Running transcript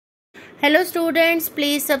Hello students,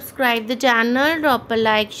 please subscribe the channel, drop a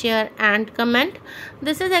like, share and comment.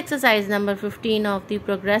 This is exercise number 15 of the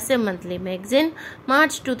Progressive Monthly Magazine,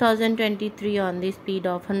 March 2023 on the speed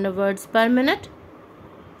of 100 words per minute.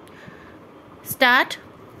 Start.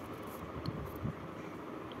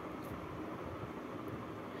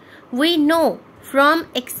 We know from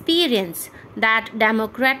experience that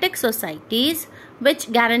democratic societies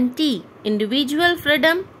which guarantee individual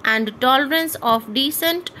freedom and tolerance of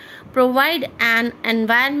dissent provide an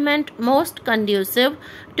environment most conducive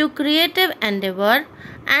to creative endeavor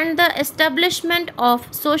and the establishment of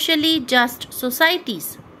socially just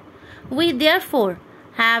societies. We therefore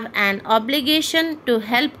have an obligation to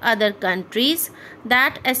help other countries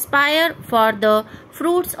that aspire for the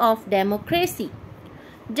fruits of democracy.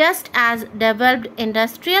 Just as developed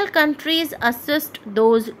industrial countries assist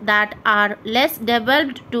those that are less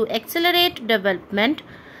developed to accelerate development,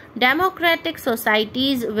 democratic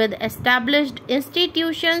societies with established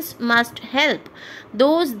institutions must help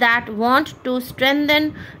those that want to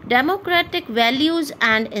strengthen democratic values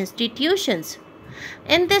and institutions.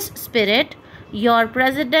 In this spirit, your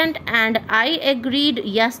president and I agreed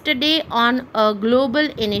yesterday on a global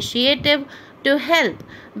initiative to help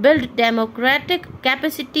build democratic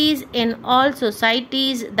capacities in all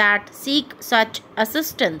societies that seek such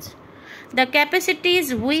assistance. The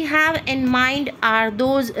capacities we have in mind are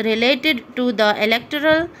those related to the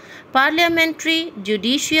electoral, parliamentary,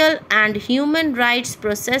 judicial, and human rights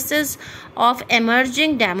processes of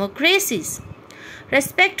emerging democracies.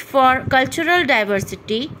 Respect for cultural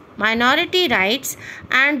diversity, minority rights,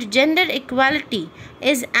 and gender equality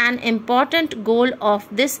is an important goal of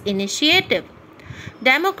this initiative.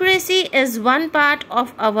 Democracy is one part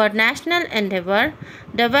of our national endeavor,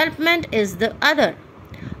 development is the other.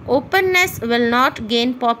 Openness will not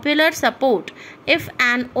gain popular support if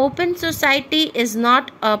an open society is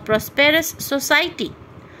not a prosperous society.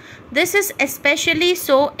 This is especially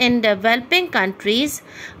so in developing countries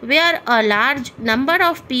where a large number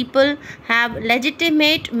of people have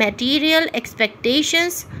legitimate material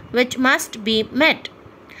expectations which must be met.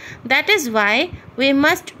 That is why we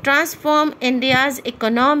must transform India's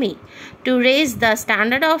economy to raise the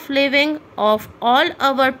standard of living of all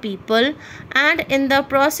our people and in the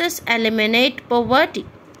process eliminate poverty.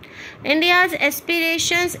 India's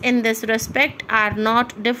aspirations in this respect are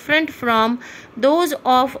not different from those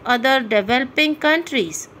of other developing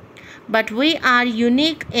countries, but we are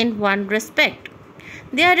unique in one respect.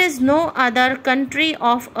 There is no other country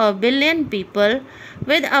of 1 billion people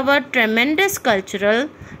with our tremendous cultural,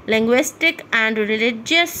 linguistic and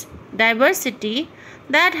religious diversity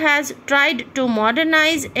that has tried to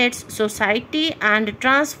modernize its society and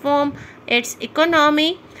transform its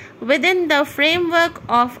economy within the framework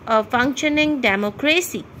of a functioning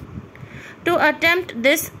democracy. To attempt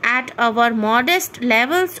this at our modest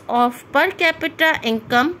levels of per capita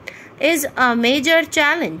income is a major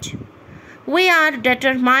challenge. We are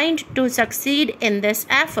determined to succeed in this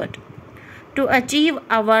effort. To achieve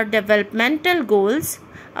our developmental goals,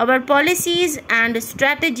 our policies and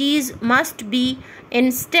strategies must be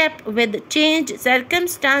in step with changed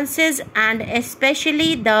circumstances and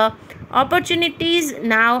especially the opportunities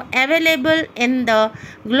now available in the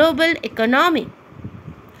global economy.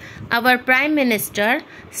 Our Prime Minister,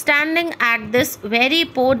 standing at this very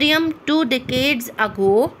podium 2 decades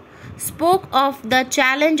ago, spoke of the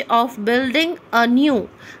challenge of building anew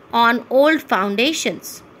on old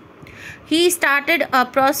foundations. He started a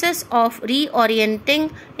process of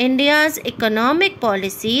reorienting India's economic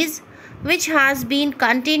policies, which has been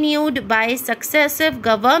continued by successive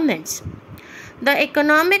governments. The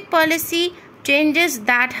economic policy changes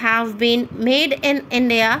that have been made in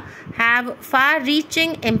India have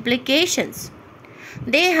far-reaching implications.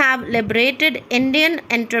 They have liberated Indian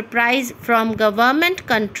enterprise from government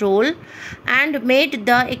control and made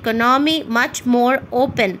the economy much more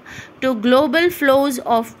open to global flows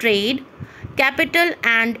of trade, capital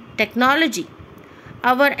and technology.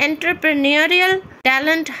 Our entrepreneurial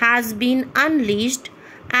talent has been unleashed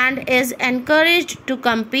and is encouraged to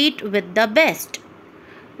compete with the best.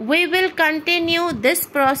 We will continue this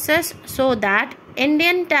process so that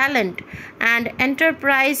Indian talent and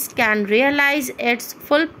enterprise can realize its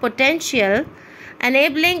full potential,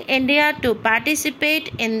 enabling India to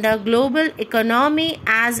participate in the global economy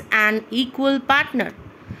as an equal partner.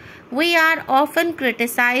 We are often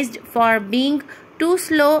criticized for being too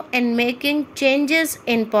slow in making changes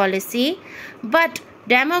in policy, but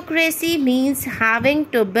democracy means having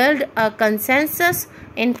to build a consensus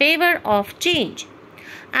in favor of change.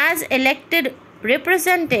 As elected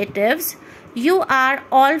representatives, you are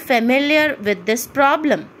all familiar with this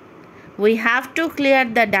problem. we have to clear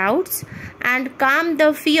the doubts and calm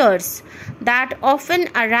the fears that often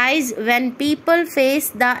arise when people face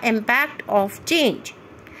the impact of change.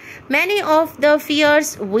 Many of the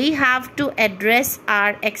fears we have to address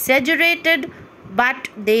are exaggerated, but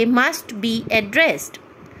they must be addressed.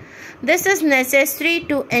 This is necessary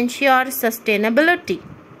to ensure sustainability.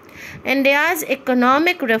 India's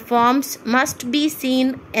economic reforms must be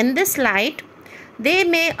seen in this light. They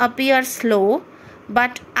may appear slow,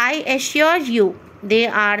 but I assure you they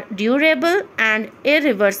are durable and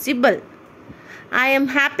irreversible. I am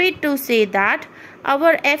happy to say that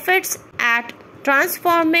our efforts at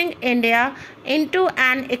transforming India into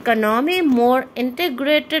an economy more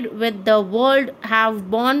integrated with the world have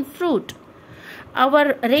borne fruit.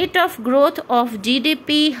 Our rate of growth of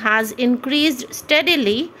GDP has increased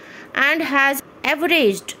steadily and has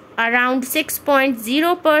averaged around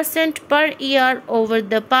 6.0% per year over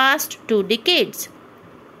the past 2 decades.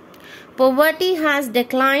 Poverty has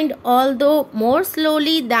declined, although more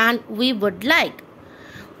slowly than we would like.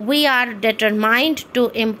 We are determined to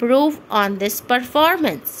improve on this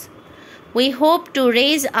performance. We hope to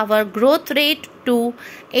raise our growth rate to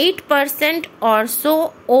 8% or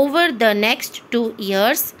so over the next 2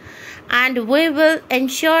 years, and we will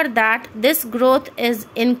ensure that this growth is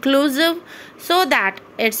inclusive so that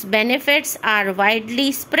its benefits are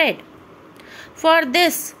widely spread. For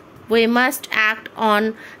this, we must act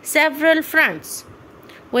on several fronts.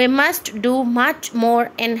 We must do much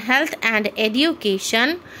more in health and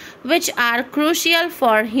education, which are crucial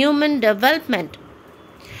for human development.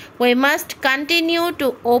 We must continue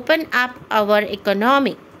to open up our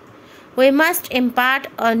economy. We must impart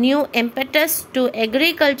a new impetus to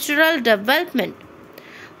agricultural development.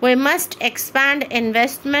 We must expand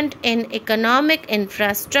investment in economic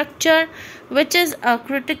infrastructure, which is a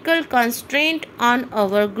critical constraint on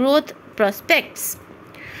our growth prospects.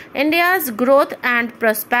 India's growth and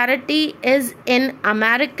prosperity is in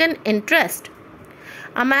American interest.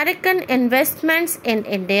 American investments in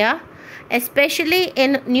India, especially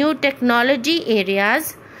in new technology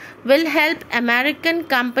areas, will help American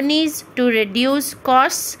companies to reduce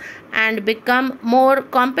costs and become more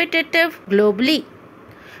competitive globally.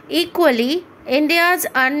 Equally, India's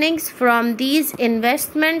earnings from these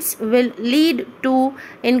investments will lead to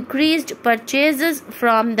increased purchases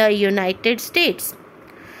from the United States.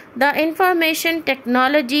 The information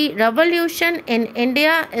technology revolution in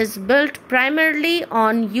India is built primarily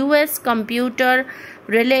on US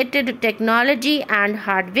computer-related technology and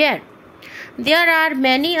hardware. There are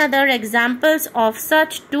many other examples of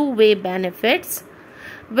such two-way benefits,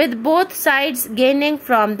 with both sides gaining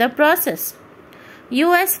from the process.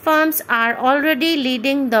 US firms are already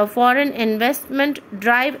leading the foreign investment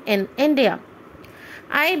drive in India.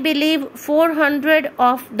 I believe 400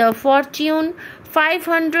 of the Fortune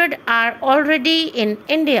 500 are already in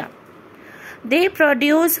India. They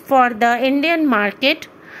produce for the Indian market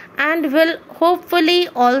and will hopefully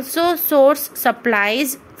also source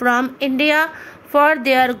supplies from India for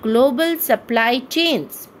their global supply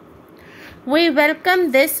chains. We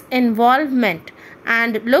welcome this involvement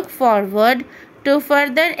and look forward to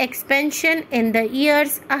further expansion in the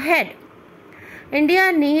years ahead.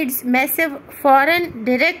 India needs massive foreign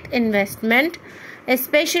direct investment,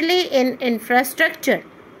 especially in infrastructure.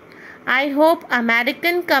 I hope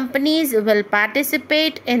American companies will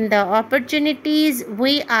participate in the opportunities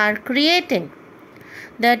we are creating.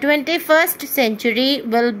 The 21st century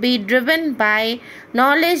will be driven by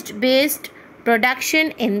knowledge-based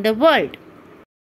production in the world.